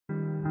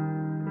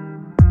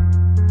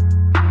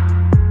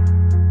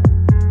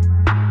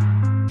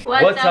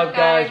What's up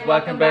guys?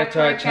 Welcome back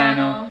to our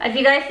channel. As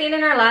you guys seen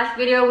in our last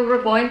video, we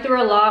were going through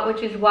a lot,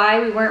 which is why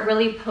we weren't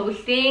really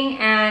posting,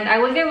 and I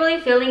wasn't really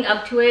feeling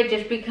up to it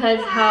just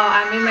because how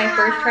I'm in my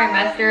first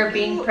trimester of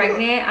being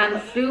pregnant.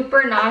 I'm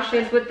super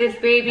nauseous with this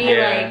baby.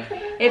 Yeah.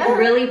 Like, it's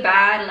really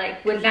bad.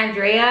 Like with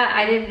Zandrea,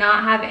 I did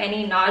not have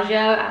any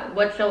nausea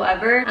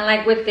whatsoever, and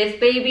like with this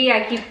baby,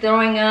 I keep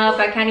throwing up.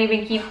 I can't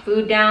even keep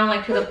food down,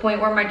 like to the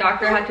point where my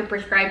doctor had to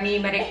prescribe me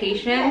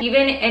medication.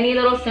 Even any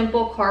little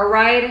simple car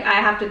ride, I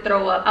have to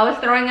throw up. I was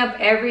throwing up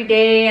every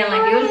day, and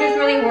like it was just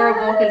really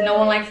horrible because no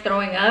one likes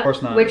throwing up. Of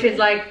course not. Which is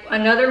like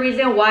another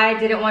reason why I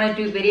didn't want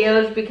to do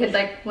videos, because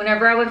like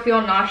whenever I would feel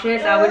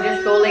nauseous, I would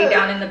just go lay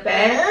down in the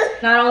bed.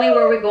 Not only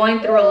were we going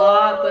through a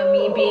lot, but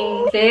me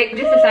being sick,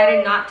 just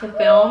decided not to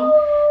film.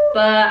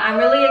 But I'm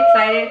really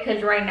excited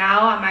because right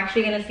now I'm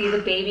actually gonna see the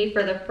baby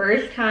for the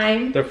first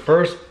time. The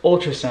first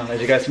ultrasound, as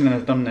you guys see in the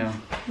thumbnail.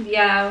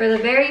 Yeah, for the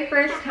very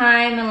first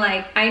time. And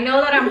like, I know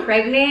that I'm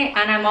pregnant,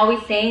 and I'm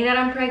always saying that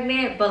I'm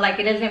pregnant, but like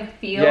it doesn't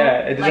feel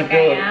it doesn't like feel,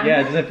 I am.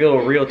 Yeah, it doesn't feel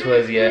real to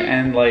us yet.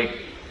 And like,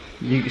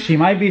 she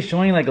might be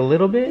showing like a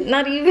little bit.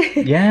 Not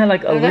even. Yeah,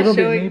 like a little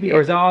bit maybe. You.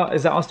 Or is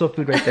that all still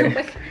food right there?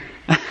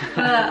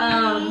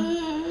 But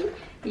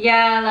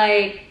yeah,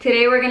 like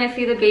today we're gonna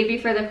see the baby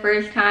for the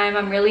first time.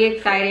 I'm really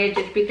excited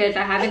just because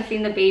I haven't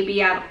seen the baby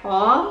at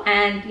all,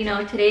 and you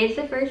know, today is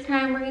the first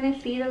time we're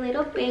gonna see the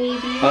little baby.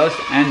 Us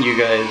and you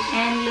guys.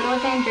 And little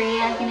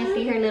Zandrea is gonna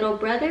see her little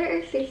brother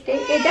or sister.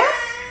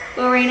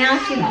 But right now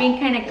she's being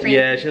kind of cranky.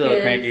 Yeah, she's a little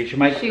cranky. She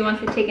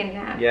wants to take a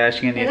nap. Yeah, she's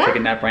gonna need to take a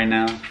nap right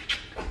now.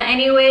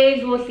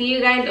 Anyways, we'll see you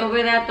guys over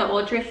at the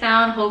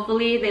ultrasound.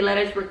 Hopefully they let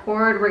us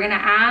record. We're gonna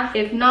ask.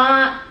 If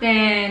not,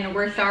 then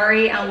we're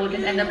sorry, and we'll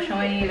just end up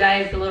showing you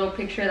guys the little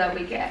picture that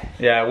we get.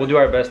 Yeah, we'll do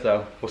our best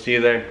though. We'll see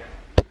you there.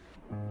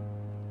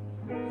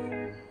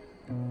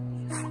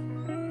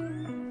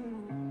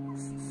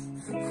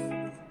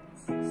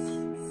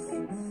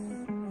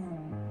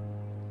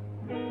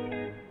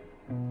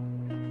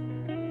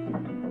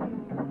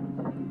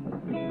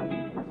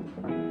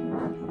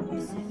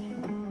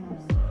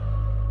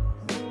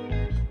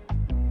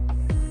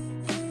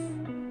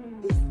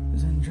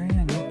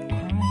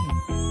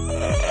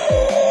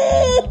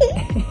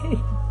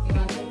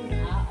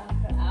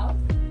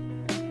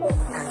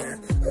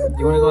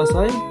 You wanna go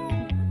outside?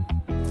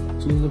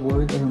 She's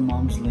worried that her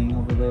mom's laying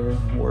over there,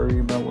 worried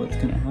about what's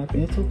gonna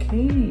happen. It's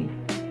okay.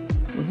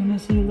 We're gonna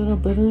see little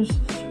brothers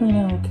right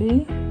now,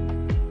 okay?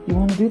 You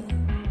wanna do that?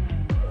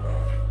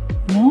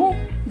 No?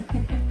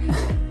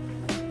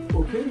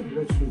 Okay,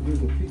 let's review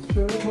the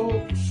picture.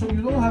 So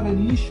you don't have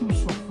any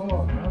issues so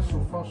far, huh?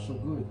 So far so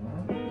good,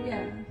 huh?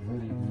 Yeah.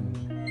 Very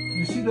good.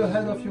 You see the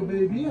head of your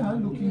baby, huh?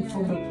 Looking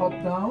from the top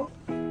down.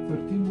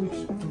 13 weeks,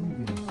 3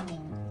 days.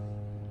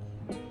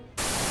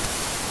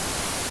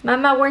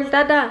 Mama, where's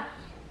Dada?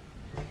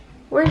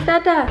 Where's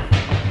Dada?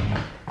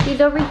 He's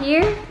over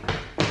here?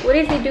 What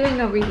is he doing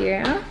over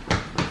here, huh?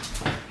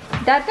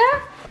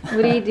 Dada?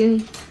 What are you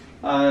doing?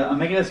 I'm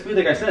making us food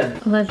like I said.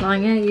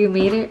 Lasagna? You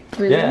made it?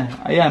 Really? Yeah,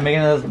 I'm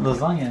making us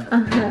lasagna.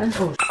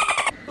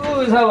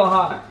 Oh, it's hella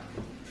hot.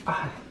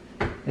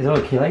 Is it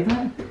okay like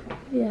that?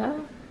 Yeah.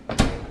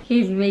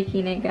 He's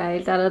making it,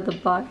 guys, out of the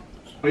box.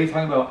 What are you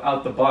talking about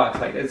out the box?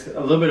 Like, it's a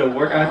little bit of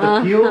work. I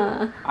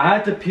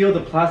have to peel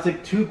the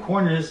plastic 2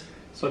 corners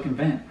so I can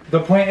vent. The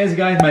point is,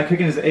 guys, my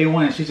cooking is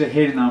A1, and she's just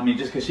hating on me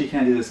just because she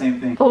can't do the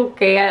same thing.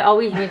 Okay, I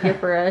always make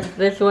it for us.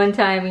 This one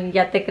time,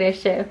 ya te crees,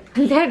 chef.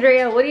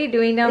 Zandrea, what are you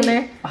doing down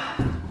there?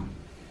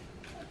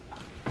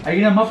 Are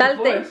you gonna muffle the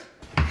floors?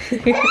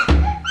 Wait,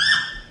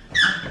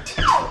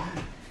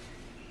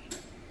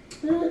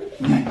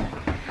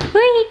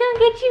 he gonna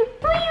get you.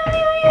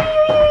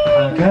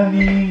 I'm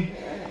coming.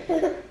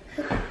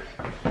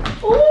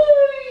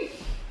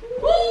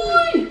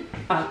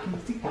 I can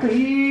see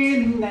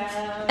clearly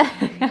now.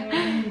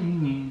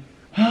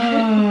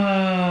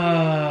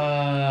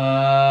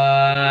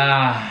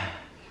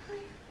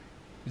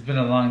 It's been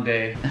a long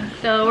day.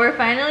 So we're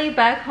finally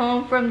back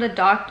home from the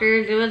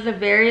doctor's. It was a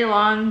very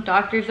long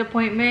doctor's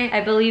appointment.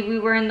 I believe we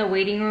were in the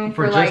waiting room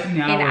for like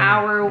an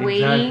hour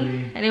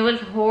waiting. And it was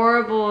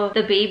horrible.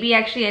 The baby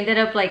actually ended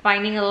up like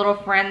finding a little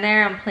friend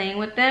there and playing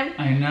with them.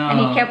 I know. And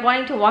he kept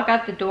wanting to walk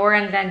out the door,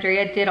 and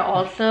Zandrea did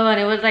also. And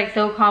it was like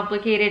so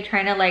complicated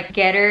trying to like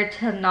get her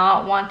to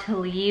not want to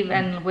leave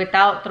and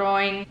without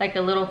throwing like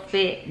a little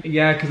fit.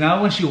 Yeah, because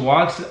now when she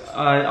walks,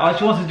 all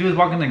she wants to do is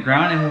walk on the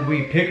ground, and when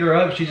we pick her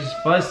up, she just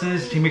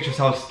fusses. She makes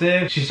herself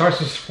stiff. She starts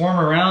to squirm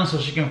around so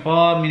she can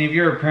fall. I mean, if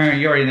you're a parent,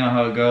 you already know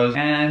how it goes.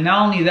 And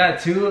not only that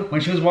too,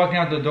 when she was walking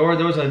out the door,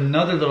 there was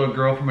another little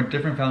girl from a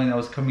different family that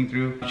was coming through.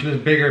 through. She was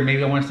bigger,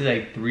 maybe I want to say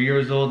like 3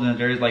 years old, and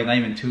Andrea's like not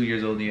even 2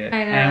 years old yet.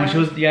 I know. And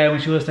when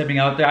she was stepping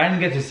out there, I didn't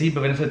get to see,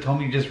 but Vanessa told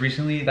me just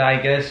recently that I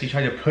guess she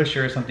tried to push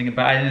her or something,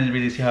 but I didn't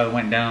really see how it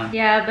went down.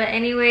 Yeah, but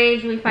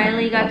anyways, we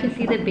finally got to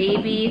see the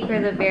baby for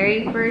the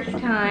very first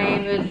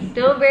time. It was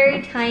still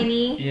very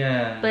tiny.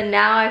 Yeah. But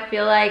now I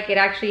feel like it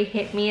actually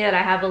hit me that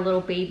I have a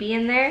little baby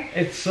in there.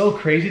 It's so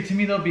crazy to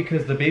me though,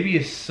 because the baby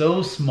is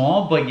so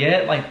small, but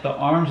yet like the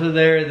arms are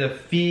there, the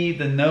feet,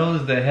 the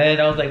nose, the head.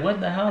 I was like, what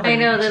the hell? I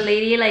know, the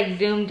lady like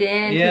zoomed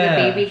in to the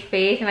baby's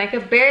face and I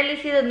could barely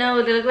see the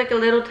nose. It looked like a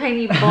little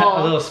tiny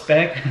ball. A little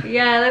speck.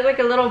 Yeah, it looked like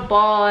a little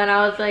ball, and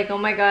I was like, oh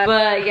my god.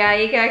 But yeah,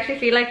 you can actually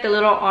see like the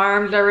little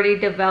arms already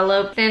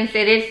developed. Since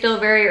it is still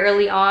very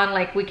early on,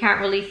 like we can't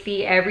really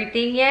see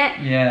everything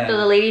yet. Yeah. So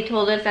the lady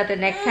told us that the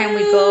next time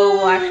we go,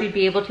 we'll actually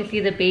be able to see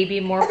the baby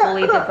more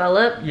fully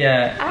developed.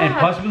 Yeah, and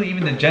possibly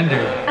even the gender.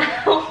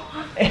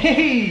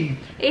 Hey!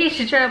 Hey,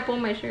 she's trying to pull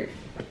my shirt.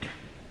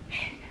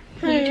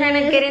 You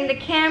trying to get in the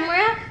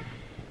camera?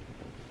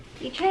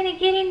 You trying to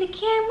get in the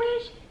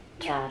cameras?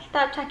 Yeah,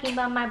 stop talking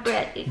about my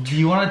breath. Do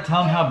you want to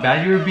tell them how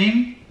bad you were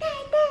being?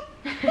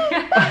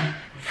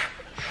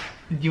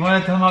 Do you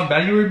want to tell them how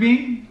bad you were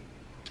being?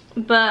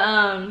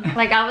 But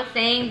like I was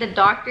saying, the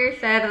doctor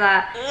said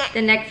that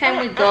the next time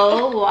we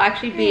go, we'll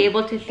actually be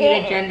able to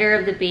see the gender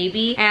of the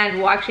baby, and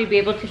we'll actually be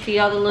able to see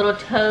all the little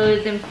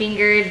toes and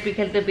fingers,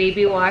 because the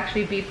baby will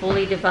actually be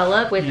fully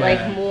developed with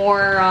like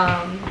more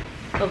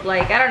of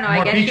like, I don't know,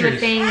 I guess she was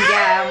saying,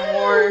 yeah,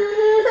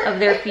 more of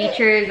their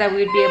features that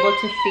we'd be able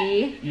to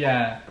see.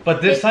 Yeah,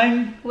 but this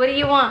time, what do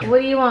you want?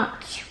 What do you want?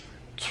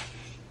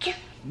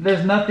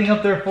 there's nothing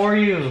up there for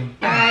you.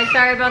 Alright,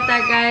 sorry about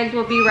that, guys.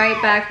 We'll be right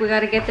back. We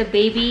gotta get the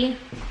baby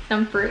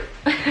some fruit.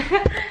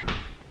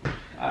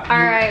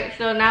 Alright,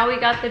 so now we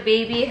got the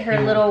baby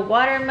her little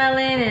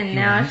watermelon, and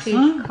now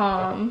she's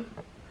calm.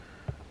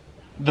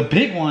 The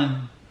big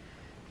one?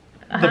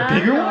 The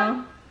bigger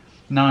one?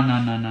 No.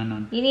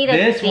 You need a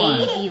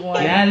baby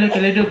one. Yeah, look, a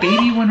little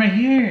baby one right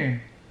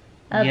here.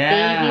 A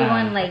baby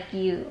one like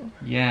you.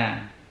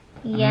 Yeah.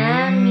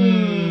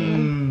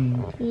 Yummy.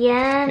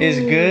 Yummy. It's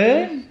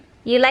good?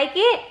 You like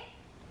it?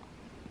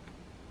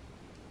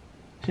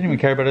 She didn't even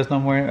care about us no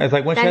more. It's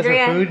like when she has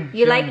her food,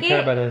 you like it?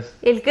 Care about us.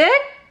 It's good?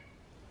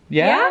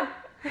 Yeah?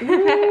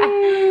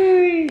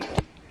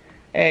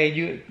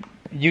 Hey,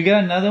 you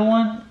get another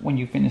one when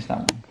you finish that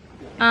one.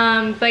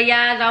 But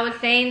yeah, as I was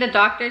saying, the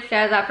doctor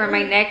said that for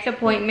my next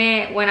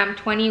appointment when I'm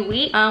 20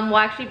 weeks, we'll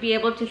actually be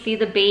able to see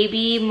the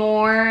baby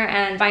more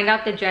and find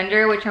out the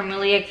gender, which I'm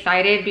really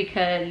excited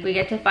because we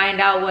get to find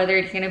out whether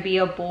it's gonna be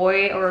a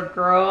boy or a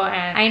girl.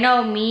 And I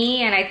know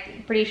me, and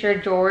I'm pretty sure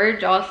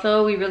George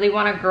also, we really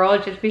want a girl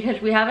just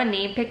because we have a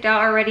name picked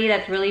out already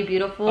that's really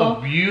beautiful.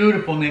 A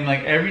beautiful name.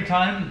 Like every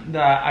time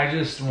that I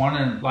just want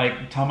to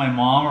like tell my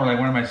mom or like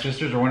one of my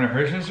sisters or one of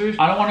her sisters,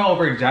 I don't want to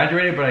over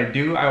exaggerate it, but I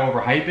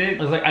overhype it.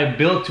 It's like I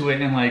build to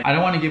it, and like I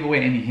don't want to give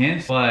away any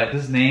hints, but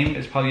this name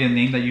is probably a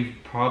name that you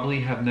probably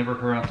have never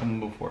heard on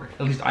someone before.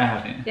 At least I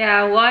haven't.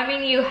 Yeah, well, I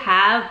mean, you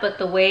have, but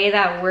the way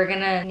that we're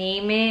gonna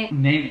name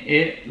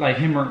it like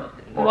him or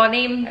well,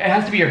 name, it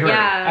has to be a her.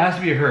 Yeah, it has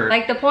to be a her.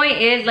 Like the point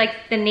is, like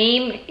the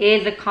name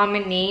is a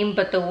common name,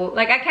 but the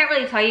like I can't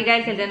really tell you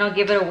guys because then I'll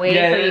give it away.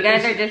 So you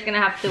guys are just gonna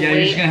have to wait. Yeah,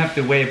 you're just gonna have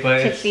to wait,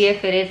 but to see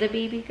if it is a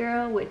baby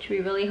girl, which we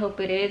really hope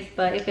it is.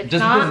 But if it's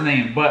just not, because of the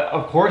name. But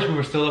of course, we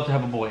would still love to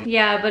have a boy.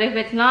 Yeah, but if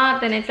it's not,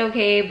 then it's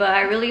okay. But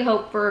I really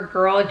hope for a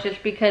girl,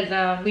 just because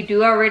we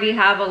do already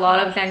have a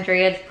lot of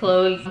Zandrea's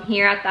clothes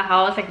here at the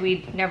house. Like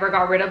we never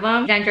got rid of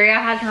them.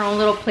 Zandrea has her own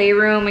little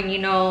playroom, and you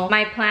know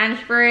my plans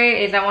for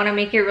it is I want to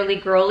make it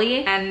really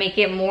girly and make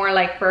it more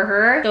like for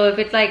her. So if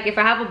it's like, if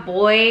I have a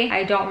boy,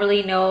 I don't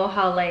really know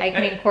how like I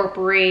can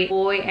incorporate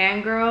boy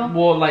and girl.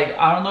 Well, like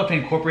I don't know if I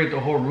incorporate the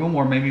whole room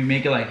or maybe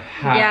make it like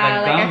half.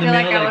 Yeah, like I feel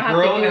like I would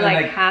have to do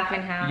like half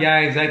and half. Yeah,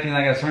 exactly.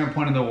 Like at a certain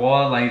point in the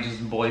wall, like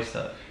just boy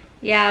stuff.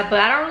 Yeah, but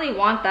I don't really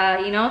want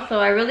that, you know? So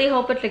I really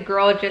hope it's a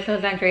girl just so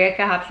Zandrea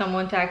can have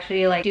someone to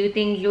actually like do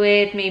things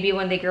with. Maybe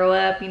when they grow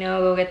up, you know,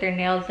 go get their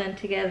nails done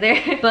together.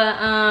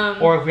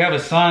 But or if we have a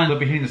son, they'll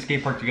be hitting the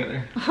skate park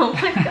together. Oh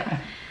my god.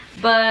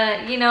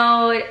 But you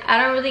know, I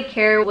don't really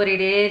care what it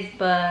is,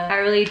 but I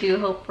really do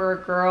hope for a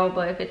girl.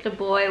 But if it's a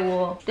boy,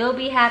 we'll still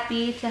be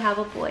happy to have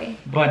a boy.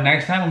 But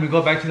next time when we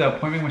go back to the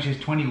appointment when she's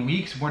 20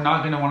 weeks, we're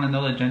not gonna want to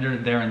know the gender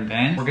there and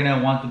then. We're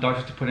gonna want the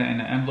doctors to put it in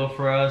an envelope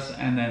for us,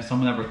 and then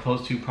someone that we're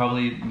close to,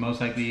 probably most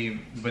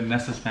likely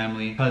Vanessa's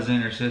family,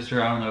 cousin or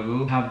sister, I don't know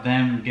who, have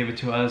them give it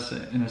to us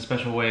in a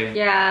special way.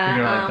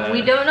 Yeah, like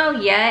we don't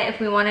know yet if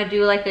we want to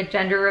do like a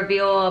gender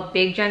reveal, a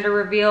big gender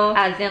reveal,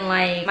 as in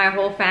like my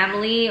whole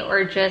family,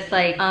 or just just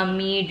like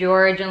me,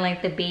 George, and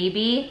like the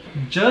baby.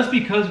 Just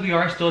because we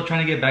are still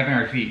trying to get back on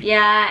our feet.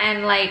 Yeah,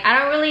 and like I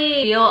don't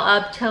really feel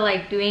up to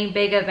like doing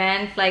big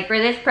events. Like for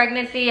this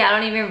pregnancy, I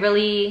don't even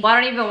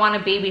want a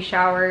baby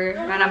shower,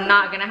 and I'm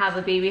not gonna have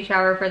a baby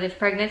shower for this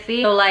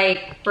pregnancy. So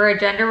like for a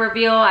gender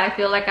reveal, I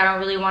feel like I don't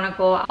really want to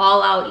go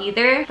all out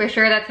either. For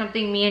sure, that's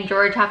something me and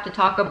George have to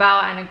talk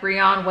about and agree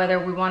on,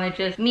 whether we want to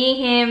just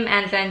me, him,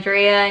 and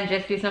Zandrea and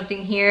just do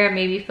something here and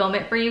maybe film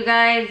it for you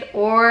guys,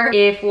 or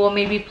if we'll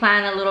maybe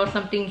plan a little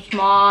something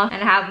small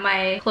and have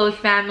my close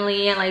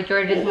family and like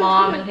George's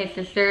mom and his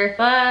sister.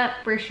 But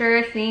for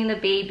sure, seeing the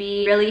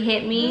baby really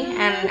hit me,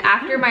 and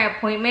after my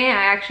appointment,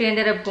 I actually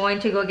ended up going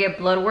to go get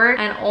blood work,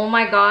 and oh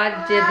my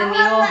god, did the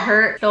needle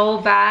hurt so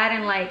bad,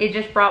 and like it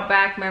just brought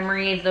back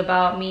memories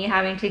about me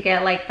having to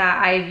get like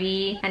that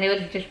IV, and it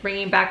was just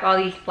bringing back all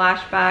these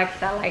flashbacks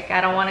that like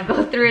I don't want to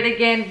go through it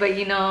again, but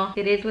you know,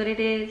 it is what it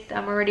is.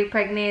 I'm already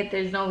pregnant,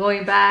 there's no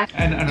going back.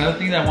 And another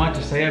thing that I wanted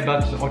to say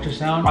about this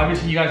ultrasound,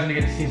 obviously you guys didn't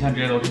get to see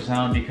Zandrea's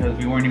ultrasound because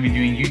we weren't even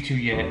doing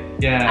YouTube yet.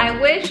 Yeah. I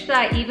wish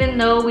that even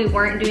though we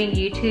weren't doing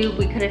YouTube,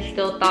 we could have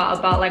still thought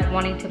about like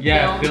wanting to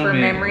film for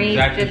memories.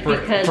 Exactly. Just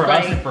because for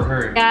like, us and for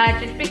her. Yeah,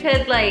 just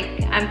because like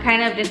I'm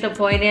kind of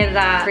disappointed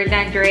that for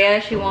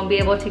Zandrea, she won't be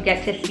able to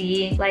get to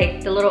see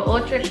like the little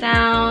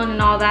ultrasound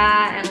and all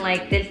that, and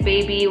like this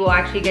baby will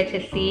actually get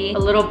to see a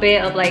little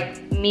bit of like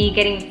me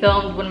getting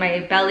filmed when my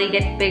belly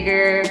gets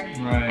bigger,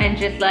 and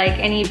just like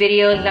any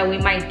videos that we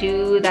might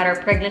do that are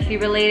pregnancy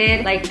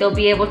related, like they'll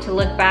be able to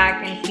look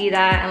back and see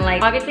that. And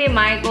like obviously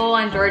my goal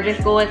and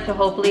George's goal is to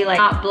hopefully like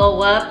not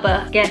blow up,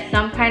 but get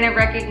some kind of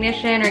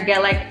recognition or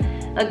get like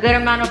a good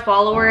amount of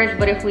followers.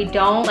 But if we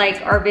don't,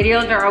 like our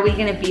videos are always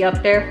gonna be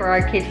up there for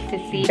our kids to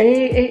see.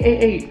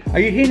 Hey, are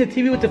you hitting the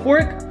TV with the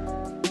fork?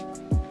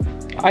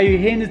 Are you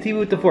hitting the TV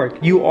with the fork?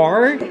 You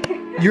are?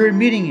 You're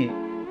admitting it.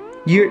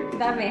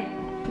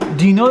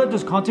 Do you know that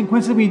there's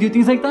consequences when you do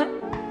things like that?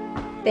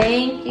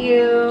 Thank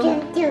you.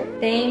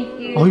 Thank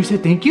you. Oh, you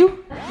said thank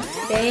you?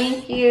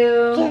 Thank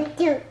you.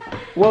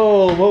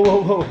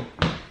 Whoa.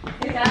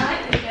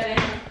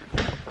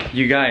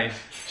 You guys,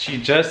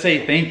 she just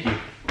say thank you.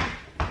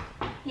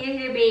 Here's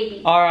your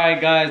baby.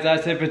 Alright guys,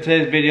 that's it for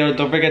today's video.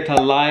 Don't forget to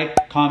like,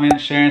 comment,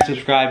 share, and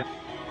subscribe.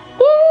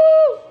 Woo!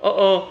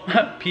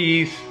 Uh-oh.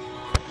 Peace.